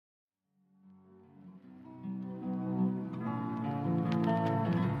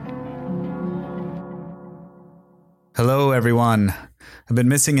Hello, everyone. I've been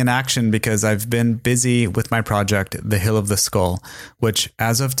missing in action because I've been busy with my project, The Hill of the Skull, which,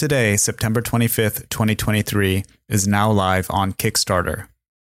 as of today, September 25th, 2023, is now live on Kickstarter.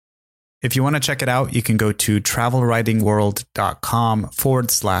 If you want to check it out, you can go to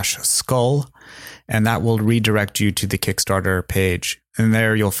travelwritingworld.com/skull, and that will redirect you to the Kickstarter page. And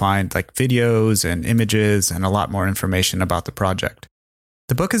there you'll find videos and images and a lot more information about the project.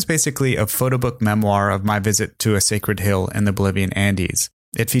 The book is basically a photo book memoir of my visit to a sacred hill in the Bolivian Andes.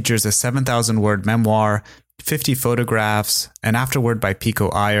 It features a 7,000-word memoir, 50 photographs, an afterword by Pico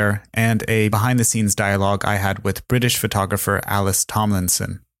Iyer, and a behind-the-scenes dialogue I had with British photographer Alice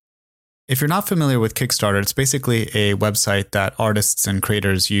Tomlinson. If you're not familiar with Kickstarter, it's basically a website that artists and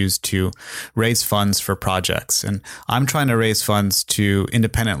creators use to raise funds for projects. And I'm trying to raise funds to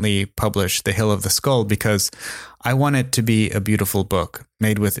independently publish The Hill of the Skull because I want it to be a beautiful book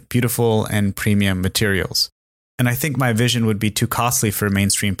made with beautiful and premium materials. And I think my vision would be too costly for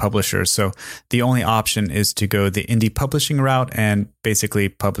mainstream publishers. So the only option is to go the indie publishing route and basically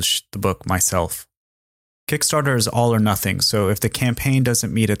publish the book myself. Kickstarter is all or nothing, so if the campaign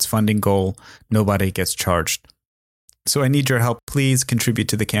doesn't meet its funding goal, nobody gets charged. So I need your help. Please contribute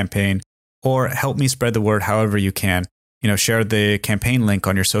to the campaign or help me spread the word however you can. Share the campaign link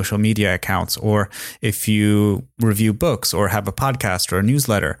on your social media accounts, or if you review books or have a podcast or a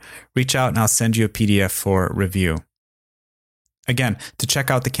newsletter, reach out and I'll send you a PDF for review. Again, to check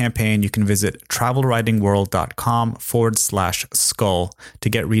out the campaign, you can visit travelwritingworld.com/skull to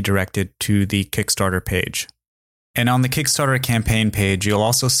get redirected to the Kickstarter page. And on the Kickstarter campaign page, you'll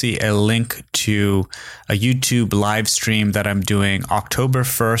also see a link to a YouTube live stream that I'm doing October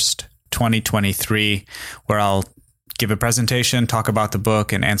 1st, 2023, where I'll give a presentation, talk about the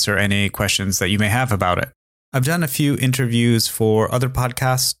book, and answer any questions that you may have about it. I've done a few interviews for other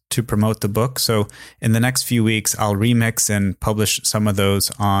podcasts to promote the book, so in the next few weeks, I'll remix and publish some of those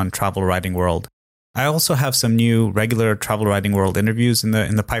on Travel Writing World. I also have some new regular Travel Writing World interviews in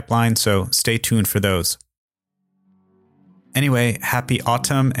the pipeline, so stay tuned for those. Anyway, happy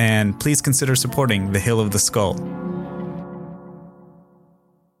autumn, and please consider supporting The Hill of the Skull.